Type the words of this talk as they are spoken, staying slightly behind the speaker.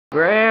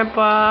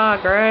Grandpa,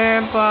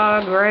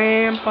 Grandpa,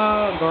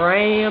 Grandpa,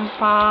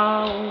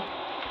 Grandpa.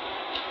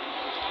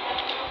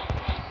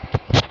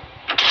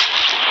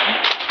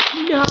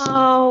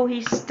 No,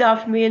 he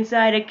stuffed me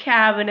inside a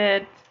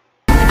cabinet.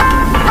 Is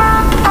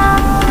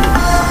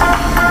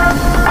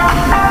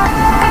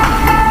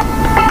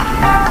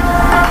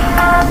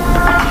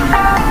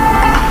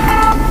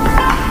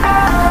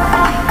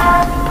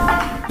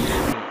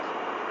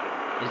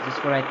this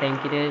what I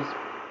think it is?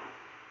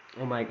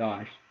 Oh my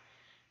gosh.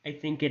 I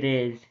think it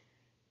is.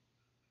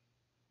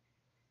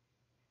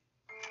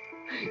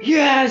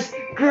 Yes!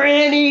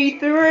 Granny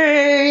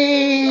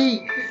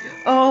 3!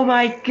 Oh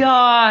my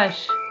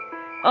gosh!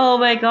 Oh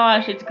my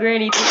gosh, it's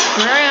Granny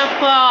 3.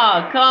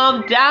 Grandpa!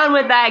 Calm down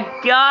with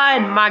that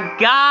gun, my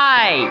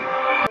guy!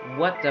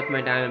 What's up, my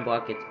diamond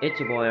buckets?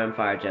 It's your boy on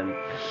Fire Gem.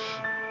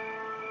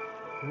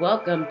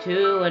 Welcome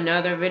to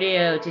another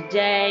video.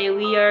 Today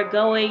we are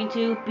going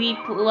to be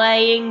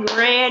playing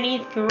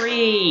Granny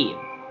 3.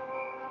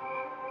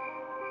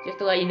 Just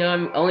to let you know,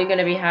 I'm only going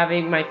to be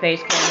having my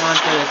face cam on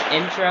for this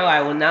intro. I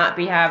will not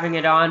be having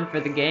it on for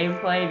the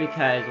gameplay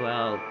because,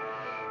 well,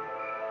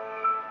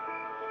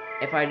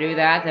 if I do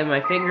that, then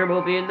my finger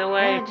will be in the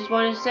way. I just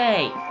want to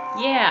say,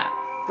 yeah,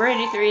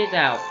 Granny 3 is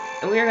out,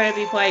 and we are going to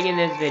be playing in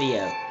this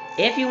video.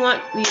 If you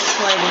want me to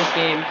play this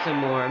game some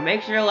more,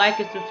 make sure to like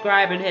and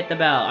subscribe and hit the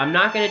bell. I'm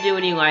not going to do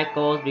any like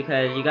goals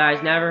because you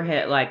guys never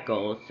hit like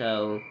goals,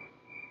 so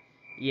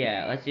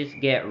yeah, let's just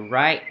get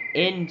right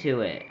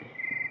into it.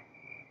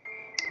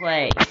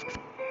 Play.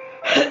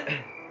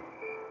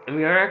 And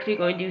we are actually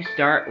going to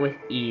start with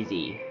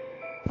easy.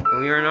 And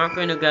we are not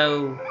going to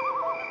go...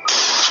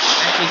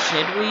 Actually,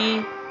 should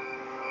we?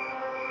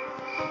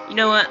 You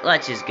know what?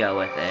 Let's just go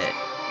with it.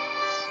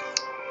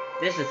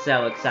 This is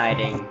so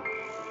exciting.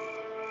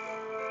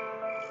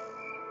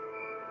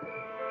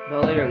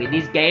 But literally,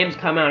 these games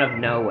come out of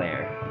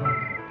nowhere.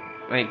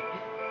 Like,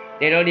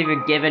 they don't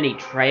even give any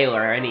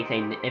trailer or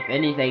anything. If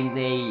anything,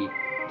 they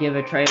give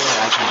a trailer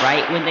like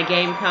right when the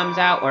game comes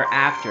out or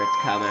after it's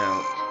come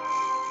out.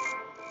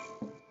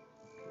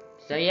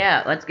 So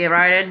yeah, let's get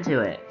right into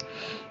it.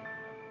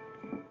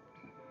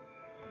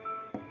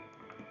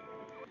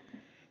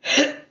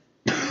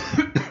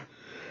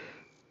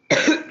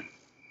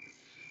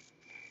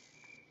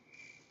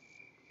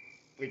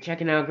 We're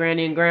checking out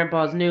Granny and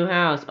Grandpa's new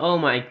house. Oh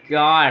my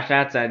gosh,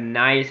 that's a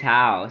nice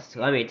house.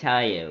 Let me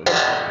tell you.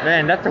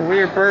 Man, that's a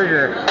weird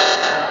burger.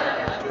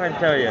 I'm trying to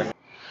tell you.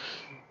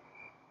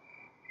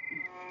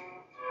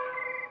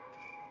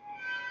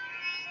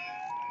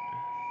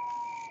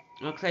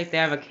 Looks like they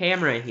have a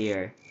camera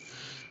here.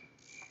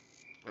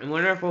 I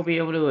wonder if we'll be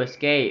able to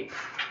escape.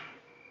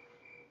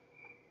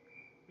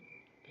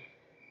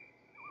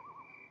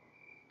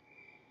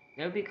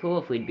 That would be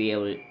cool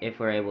if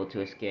we're able to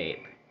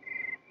escape.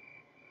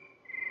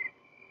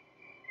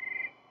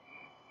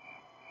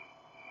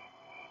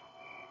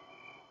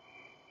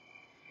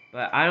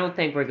 But I don't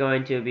think we're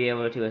going to be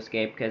able to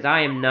escape because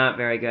I am not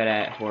very good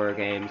at horror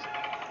games.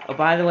 Oh,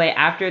 by the way,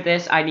 after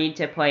this, I need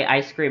to play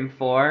Ice Cream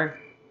 4,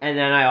 and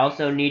then I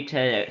also need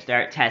to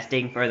start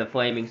testing for the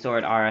Flaming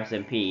Sword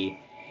RSMP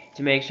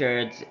to make sure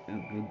it's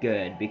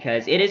good,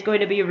 because it is going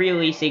to be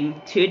releasing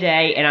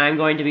today, and I'm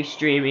going to be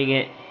streaming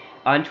it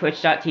on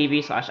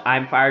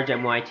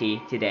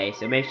twitch.tv/I'mFireGemYT today,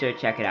 so make sure to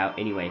check it out.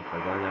 Anyway,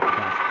 we're going up the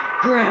gas.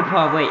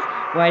 Grandpa, wait,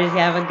 why does he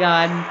have a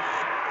gun?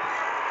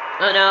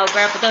 Oh no,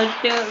 Grandpa, don't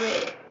shoot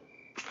me!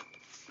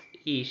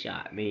 He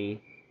shot me.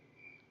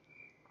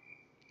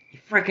 He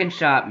frickin'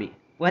 shot me.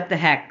 What the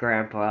heck,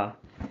 Grandpa?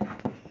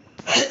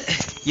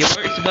 You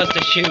weren't supposed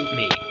to shoot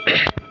me.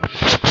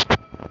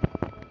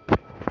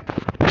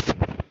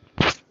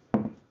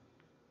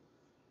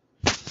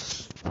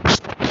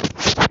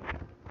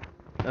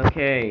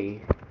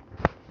 Okay.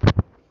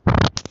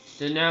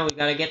 So now we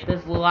gotta get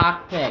this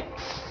lock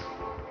picked.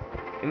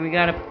 And we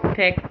gotta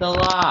pick the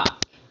lock.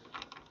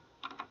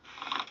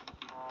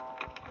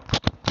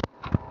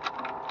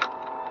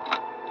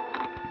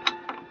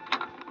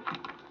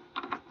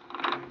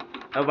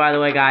 Oh, by the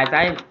way, guys,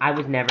 I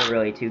was never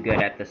really too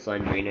good at the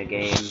Slendrina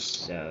games,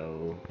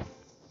 so...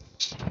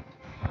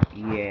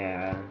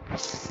 yeah.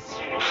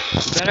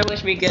 You better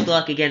wish me good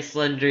luck against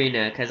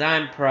Slendrina, because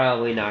I'm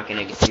probably not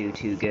gonna do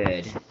too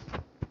good.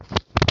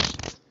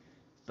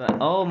 But,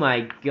 oh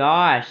my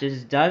gosh,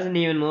 this doesn't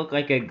even look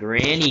like a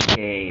Granny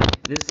game.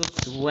 This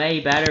looks way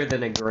better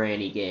than a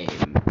Granny game.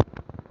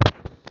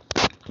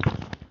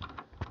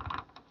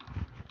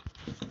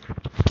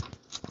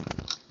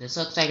 This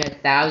looks like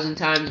 1,000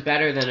 times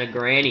better than a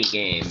Granny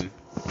game.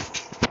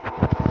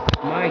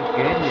 My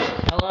goodness.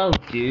 Hello,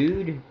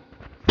 dude.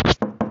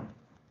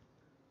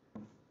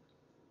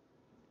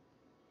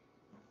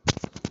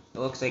 It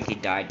looks like he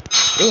died.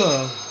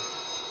 Ugh.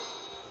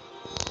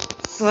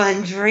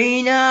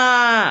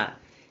 Slendrina!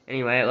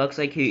 Anyway, it looks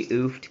like he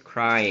oofed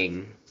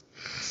crying.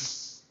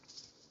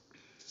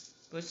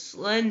 But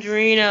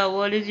Slendrina,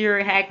 what is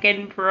your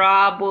heckin'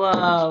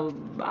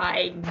 problem?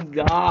 My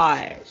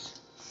gosh.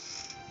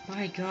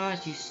 My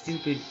gosh, you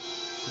stupid...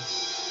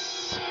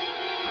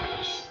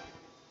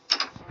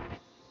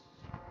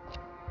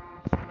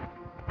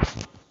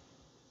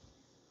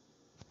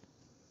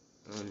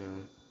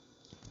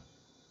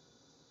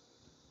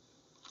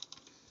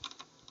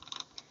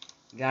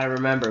 Gotta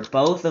remember,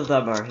 both of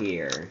them are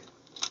here.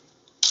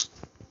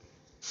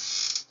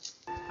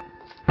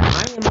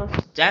 I am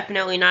most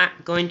definitely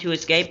not going to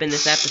escape in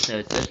this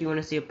episode, so if you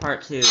want to see a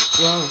part 2,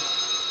 whoa.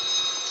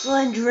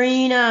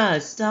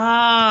 Slendrina,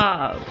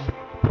 stop!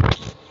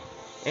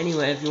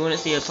 Anyway, if you want to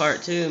see a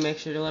part 2, make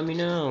sure to let me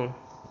know.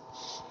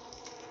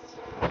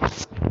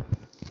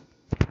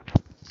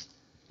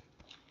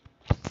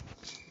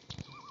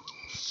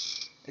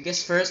 I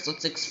guess first,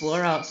 let's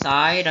explore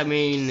outside. I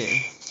mean,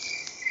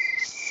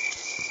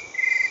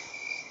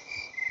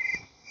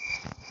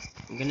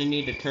 I'm gonna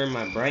need to turn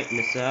my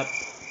brightness up.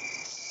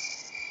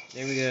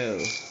 There we go.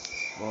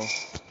 Well,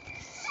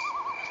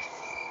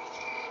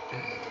 I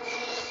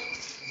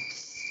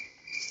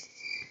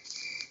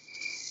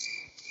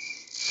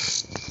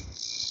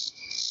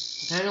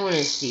kinda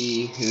wanna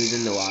see who's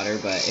in the water,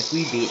 but if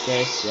we beat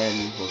this,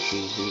 then we'll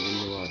see who's in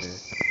the water.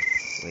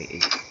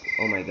 Wait,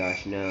 oh my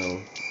gosh, no.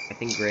 I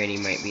think Granny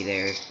might be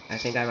there. I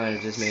think I might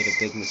have just made a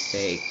big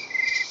mistake.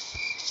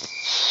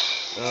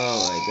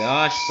 Oh my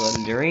gosh,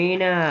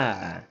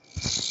 Slendrina!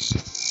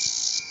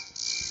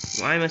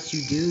 Why must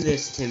you do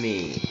this to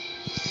me?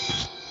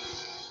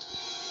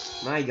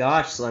 My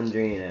gosh,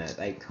 Slendrina,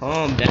 like,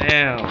 calm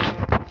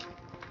down.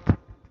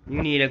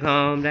 You need to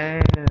calm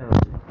down.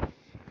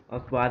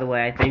 Also, by the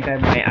way, I think I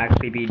might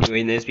actually be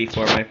doing this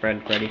before my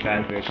friend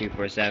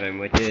Freddy50247,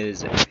 which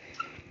is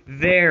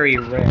very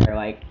rare.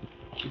 Like,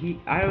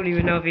 I don't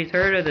even know if he's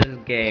heard of this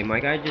game.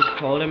 Like, I just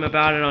told him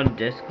about it on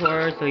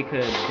Discord so he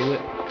could do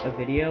a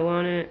video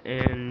on it,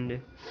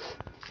 and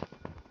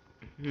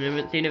I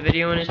haven't seen a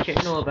video on his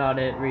channel about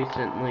it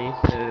recently,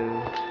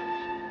 so...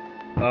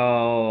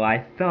 Oh,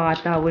 I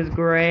thought that was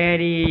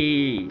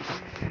Granny!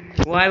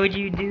 Why would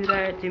you do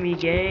that to me,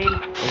 gang?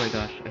 Oh my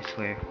gosh, I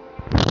swear.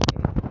 I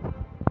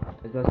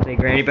was about to say,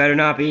 Granny better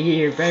not be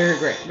here.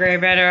 Granny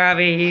better not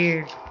be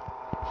here.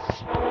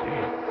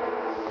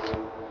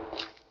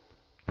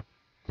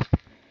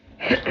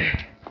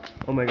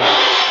 Oh my gosh.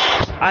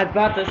 I was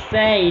about to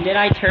say, did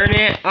I turn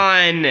it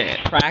on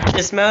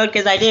practice mode?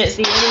 Because I didn't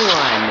see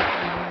anyone.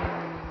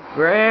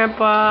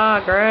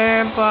 Grandpa,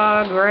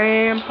 Grandpa,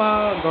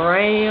 Grandpa,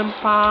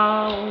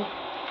 Grandpa.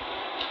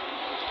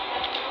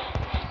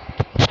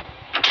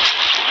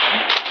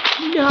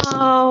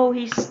 No,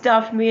 he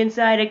stuffed me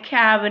inside a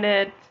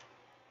cabinet.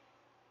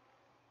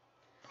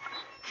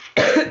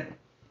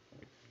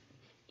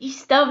 He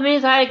stuffed me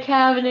inside a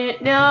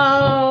cabinet.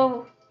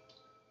 No.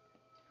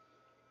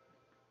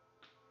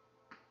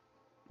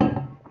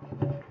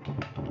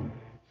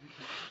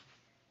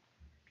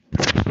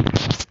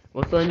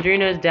 Well,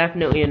 Slendrina is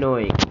definitely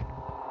annoying.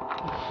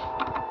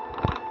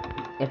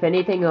 If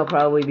anything, I'll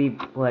probably be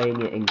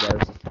playing it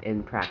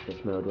in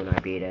practice mode when I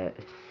beat it.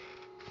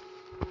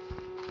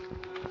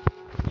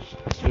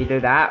 Either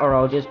that, or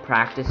I'll just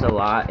practice a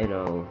lot and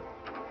I'll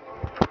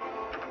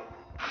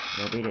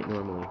beat it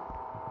normally.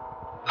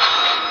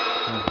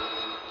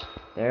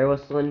 There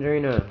was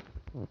Slendrina.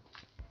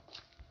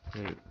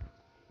 Wait.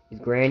 Is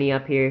Granny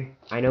up here?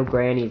 I know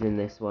Granny's in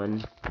this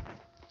one.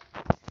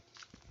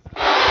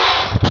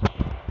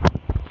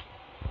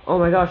 Oh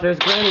my gosh, there's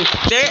Granny.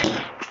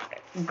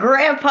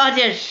 Grandpa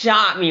just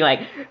shot me.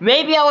 Like,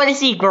 maybe I want to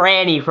see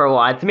Granny for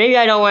once. Maybe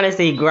I don't want to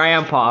see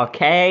Grandpa,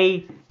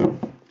 okay?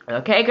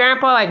 Okay,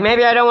 Grandpa? Like,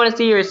 maybe I don't want to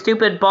see your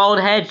stupid bald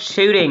head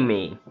shooting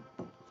me.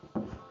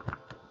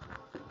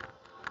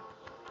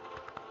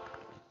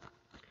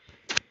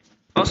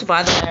 Also,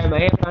 by the way, I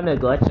may have found a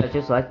glitch that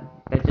just lets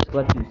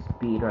you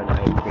speedrun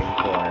Ice Cream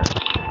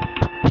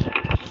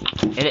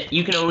 4. And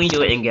you can only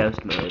do it in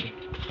ghost mode.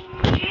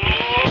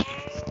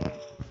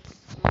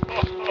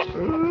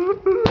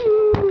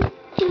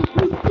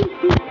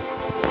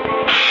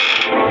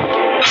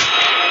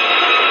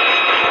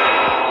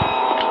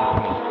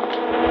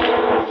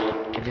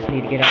 I just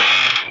need to get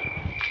outside.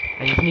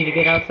 I just need to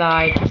get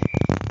outside.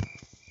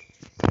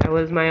 That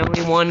was my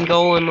only one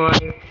goal in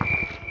life.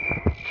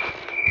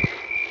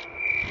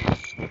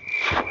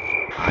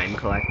 I'm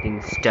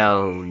collecting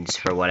stones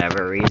for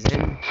whatever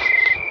reason.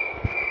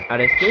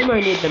 I'd assume I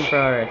need them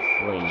for a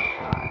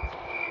slingshot.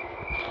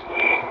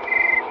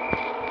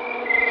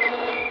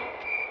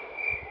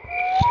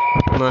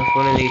 Unless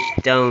one of these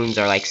stones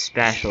are like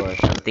special or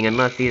something.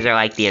 Unless these are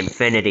like the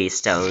infinity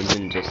stones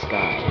in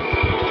disguise.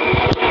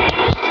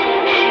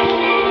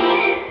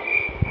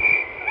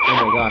 Oh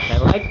my gosh, I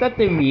like that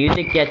the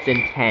music gets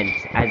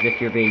intense as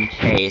if you're being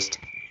chased.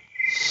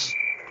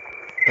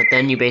 But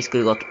then you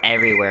basically look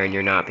everywhere and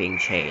you're not being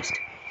chased.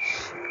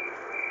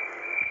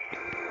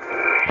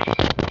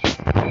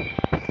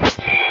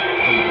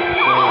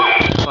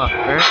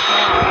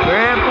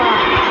 Grandpa!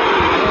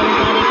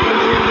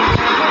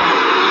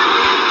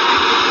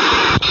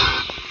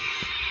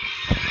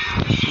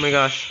 Oh my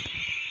gosh.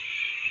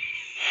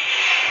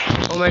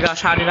 Oh my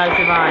gosh, how did I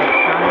survive?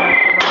 How did I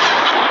survive?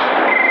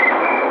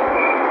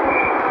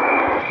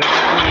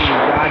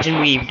 Dodge and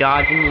weave,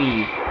 dodge and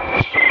weave.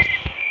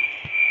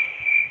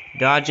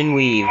 Dodge and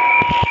weave.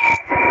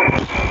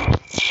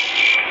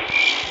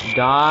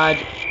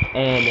 Dodge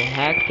and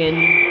heckin'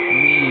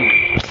 weave.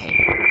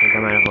 Okay, I think I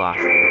might have lost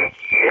it.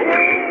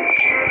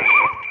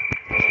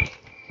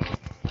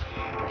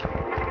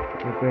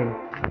 Granny.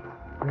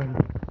 Granny.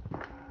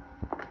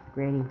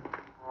 Granny.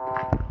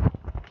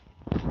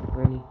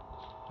 Granny.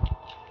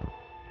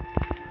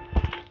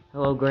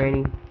 Hello,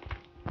 Granny.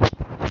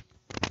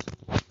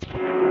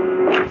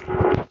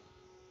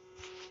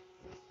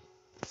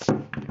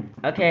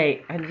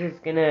 Okay, I'm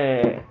just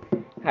gonna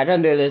hide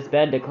under this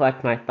bed to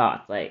collect my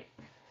thoughts. Like,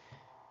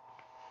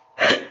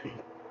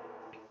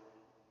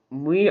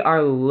 we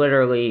are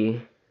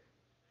literally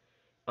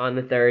on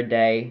the 3rd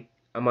day.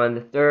 I'm on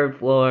the 3rd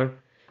floor.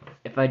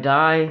 If I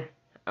die,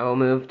 I will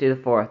move to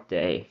the 4th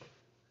day.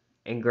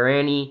 And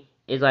Granny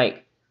is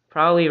like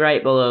probably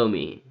right below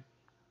me.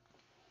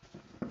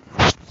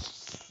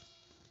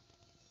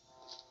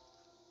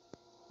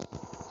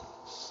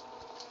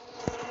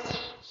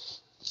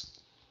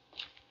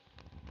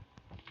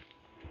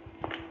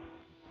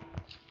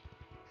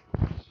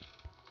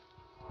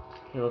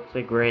 It looks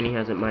like Granny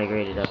hasn't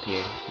migrated up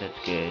here. That's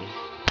good.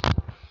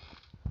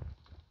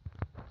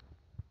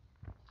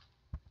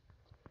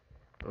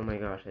 Oh my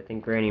gosh, I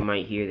think Granny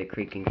might hear the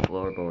creaking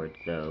floorboards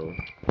though.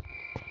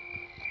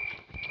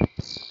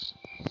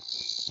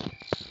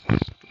 Oh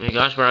my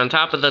gosh, we're on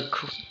top of the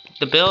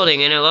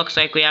building and it looks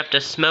like we have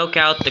to smoke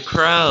out the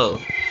crow.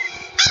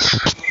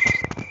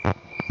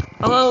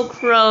 Hello,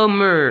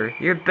 Cromer!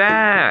 You're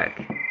back!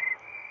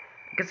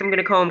 I guess I'm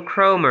gonna call him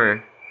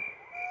Cromer.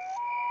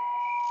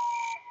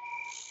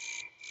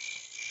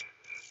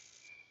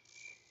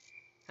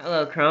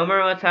 Hello,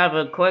 Cromer. Let's have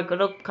a quick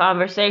little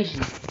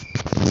conversation.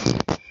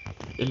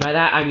 And by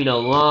that, I mean a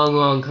long,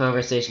 long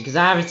conversation, because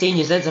I haven't seen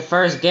you since the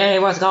first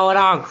game. What's going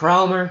on,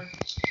 Cromer?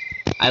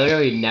 I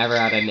literally never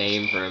had a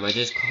name for him. I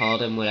just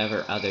called him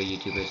whatever other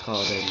YouTubers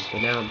called him.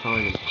 But now I'm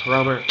calling him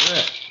Cromer.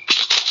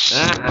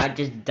 I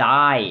just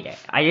died.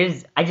 I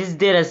just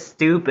did a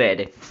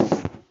stupid.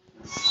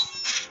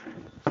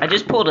 I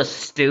just pulled a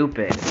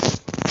stupid.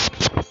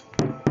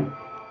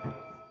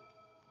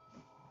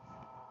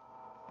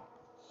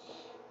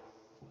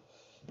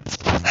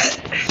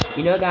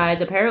 You know,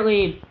 guys,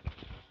 apparently,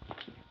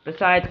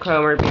 besides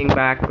Cromer being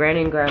back,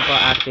 Granny and Grandpa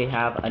actually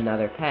have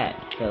another pet,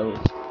 so...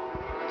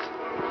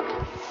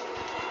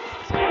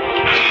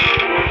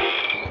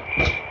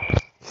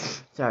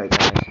 Sorry,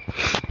 guys.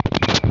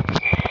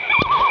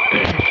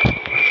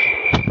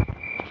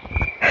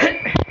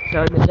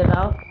 So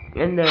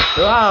in the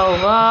whoa,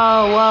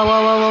 whoa, whoa,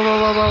 whoa, whoa, whoa,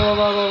 whoa, whoa,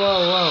 whoa, whoa,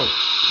 whoa, whoa.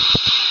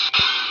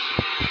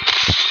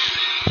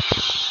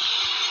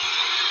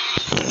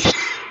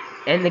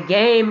 In the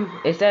game,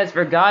 it says,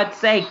 for God's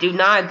sake, do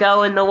not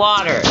go in the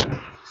water.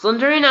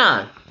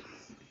 Slendrina!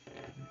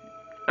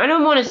 I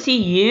don't want to see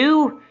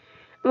you.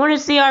 I want to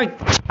see our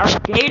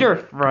gator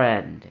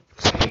friend.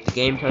 If the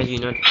game tells you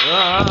not to...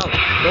 Whoa!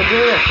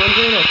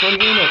 Slendrina!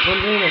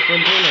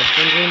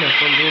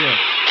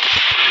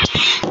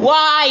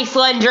 Why,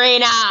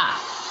 Slendrina?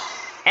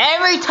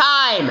 Every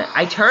time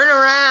I turn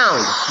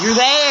around, you're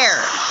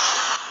there.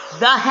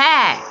 The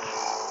heck?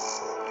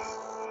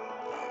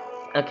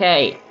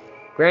 Okay.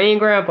 Granny and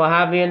Grandpa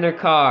have me in their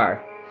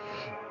car.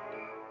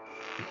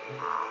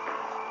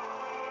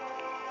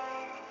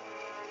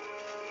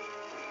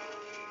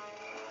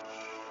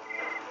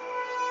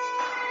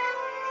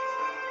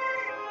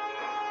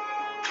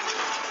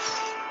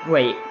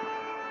 Wait.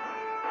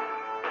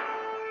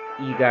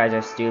 You guys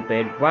are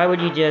stupid. Why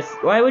would you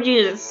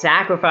just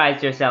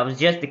sacrifice yourselves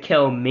just to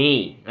kill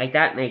me? Like,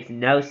 that makes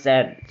no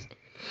sense.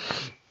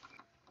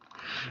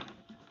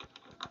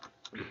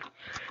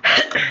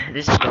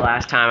 This is the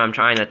last time I'm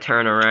trying to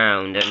turn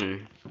around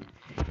and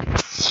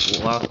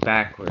walk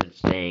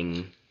backwards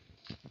thing.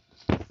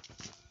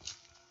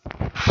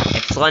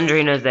 If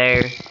Slendrina's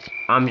there,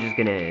 I'm just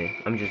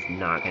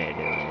not gonna do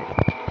it.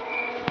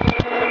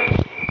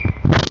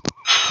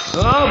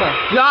 Oh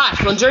my gosh,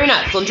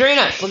 Slendrina!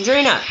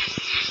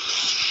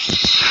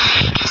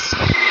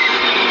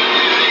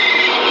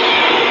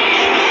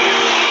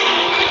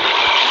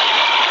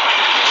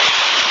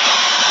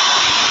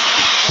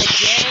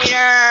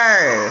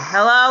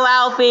 Hello,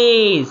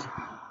 Alfies!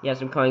 Yes,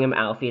 I'm calling him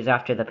Alfies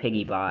after the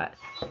piggy bot.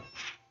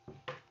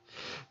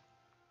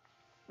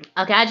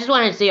 Okay, I just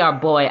wanted to see our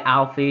boy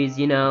Alfies,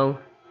 you know.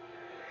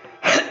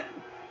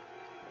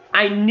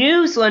 I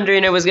knew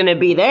Slendrina was gonna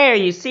be there,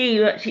 you see,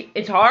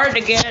 it's hard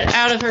to get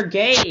out of her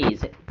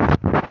gaze.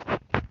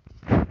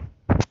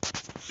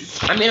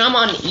 I mean, I'm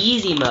on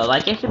easy mode,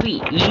 like, it should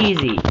be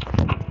easy.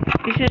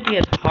 It shouldn't be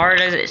as hard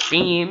as it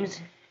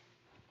seems.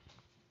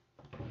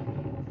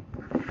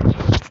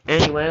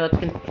 Anyway, let's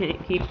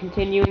keep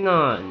continuing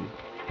on.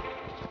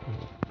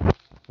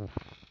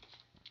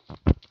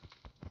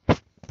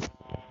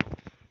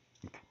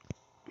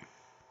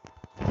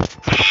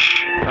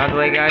 By the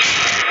way, guys...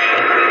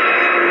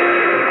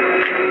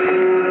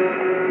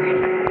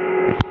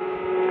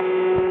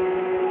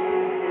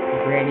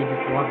 Granny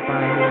just walked by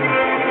me.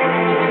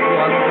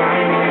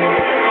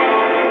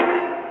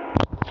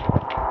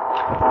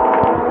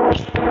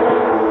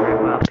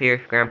 Grandpa up here.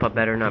 Grandpa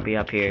better not be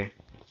up here.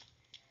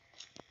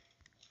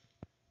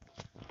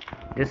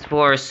 This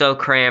floor is so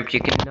cramped, you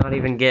cannot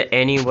even get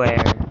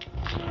anywhere.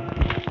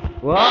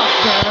 Whoa,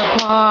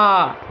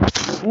 Grandpa!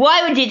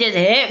 Why would you just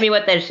hit me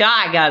with the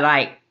shotgun?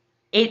 Like,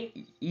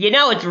 you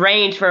know it's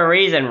range for a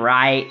reason,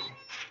 right?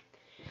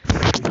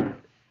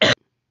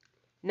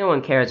 No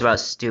one cares about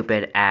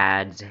stupid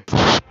ads.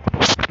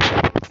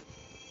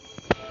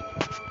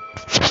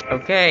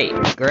 Okay,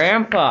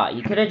 Grandpa,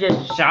 you could have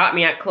just shot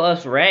me at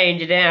close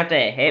range. You didn't have to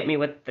hit me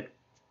with the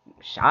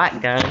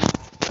shotgun.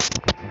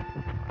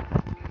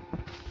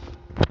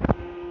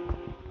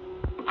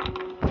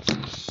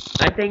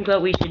 I think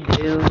what we should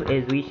do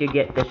is we should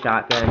get the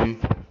shotgun.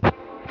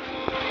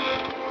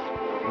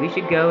 We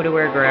should go to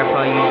where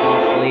Grandpa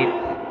usually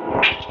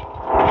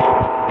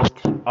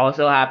sleeps, which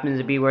also happens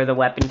to be where the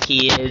weapon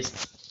key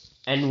is,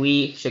 and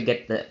we should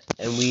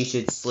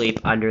sleep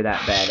under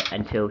that bed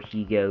until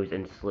he goes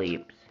and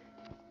sleeps.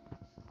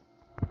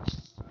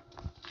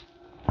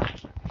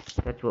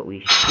 That's what we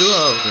should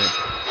do.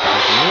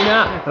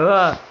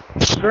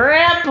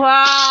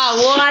 Grandpa,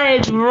 what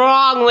is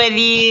wrong with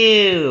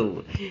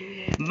you?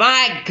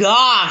 My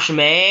gosh,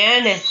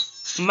 man.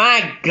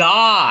 My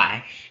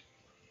gosh.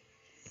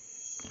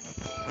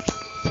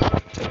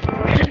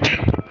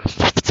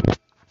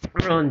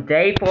 We're on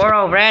day 4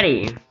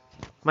 already.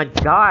 My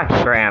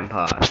gosh,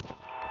 Grandpa.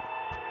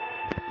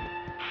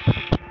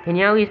 Can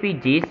you at least be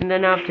decent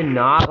enough to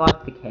not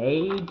lock the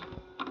cage?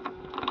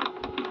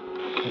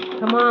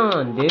 Come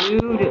on,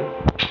 dude.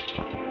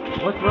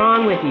 What's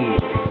wrong with you?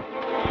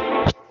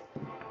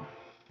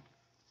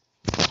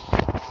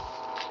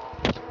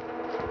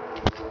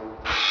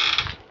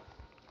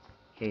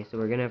 Okay, so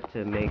we're gonna have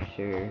to make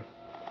sure.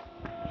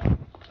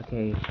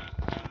 Okay.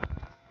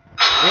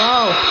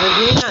 Whoa!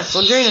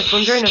 Slendrina!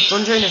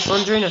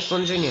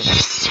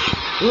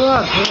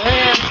 Look,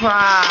 Grandpa!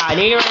 I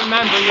need to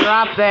remember you're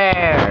up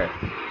there!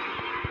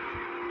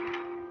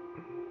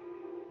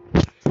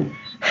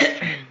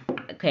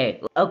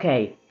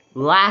 Okay,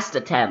 last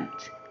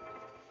attempt.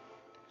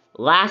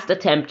 Last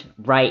attempt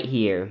right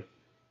here.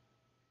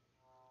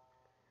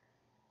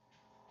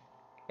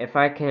 If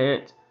I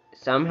can't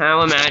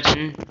somehow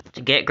imagine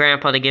to get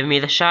Grandpa to give me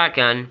the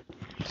shotgun,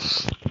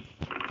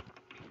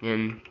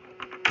 then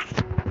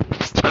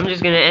I'm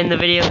just gonna end the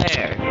video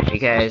there,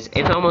 because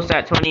it's almost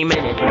at 20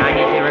 minutes and I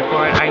need to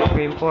record Ice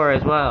Cream 4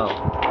 as well.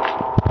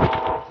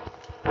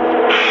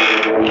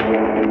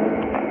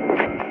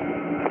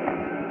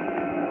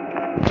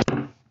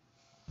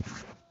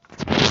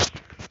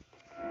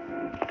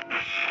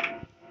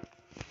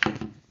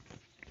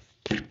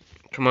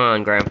 Come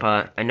on,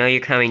 Grandpa. I know you're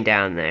coming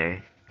down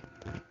there.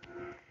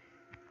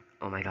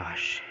 Oh my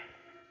gosh.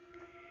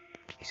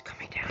 He's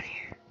coming down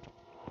here.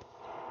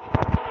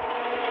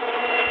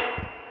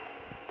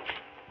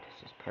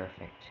 This is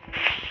perfect.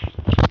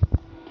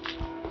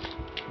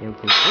 Yo,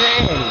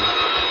 Granny!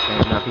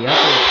 Better not be up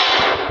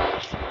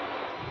here.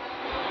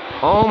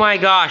 Oh my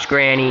gosh,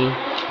 Granny.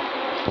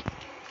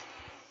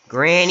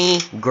 Granny.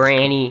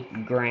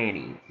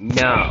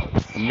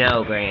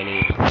 No,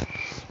 Granny.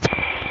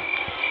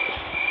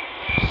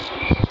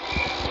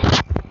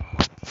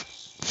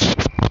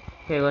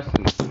 Okay,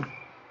 listen.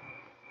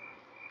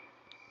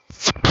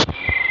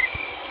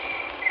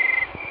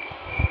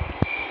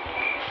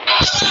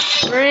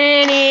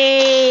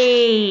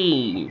 Granny!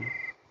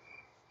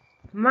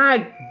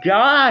 My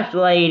gosh,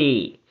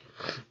 lady!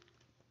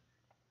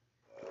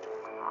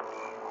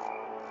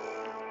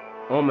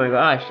 Oh my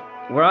gosh,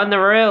 we're on the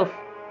roof!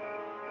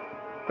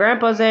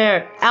 Grandpa's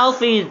there!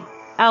 Alphys,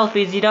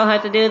 you don't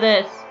have to do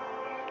this!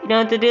 You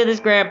don't have to do this,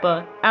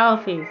 Grandpa!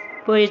 Alphys,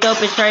 please don't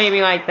betray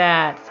me like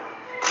that!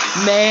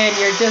 Man,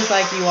 you're just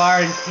like you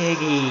are in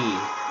Piggy!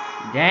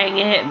 Dang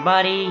it,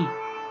 buddy!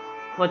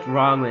 What's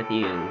wrong with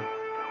you?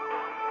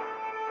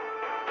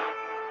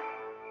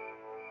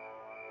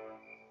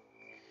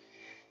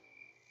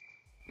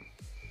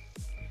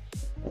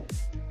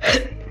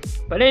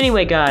 But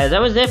anyway, guys, that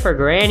was it for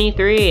Granny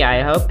 3.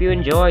 I hope you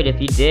enjoyed. If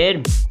you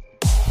did,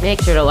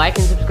 make sure to like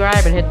and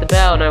subscribe and hit the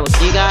bell, and I will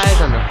see you guys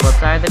on the flip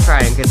side of the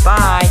crying.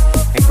 Goodbye.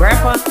 And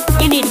Grandpa,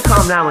 you need to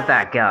calm down with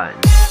that gun.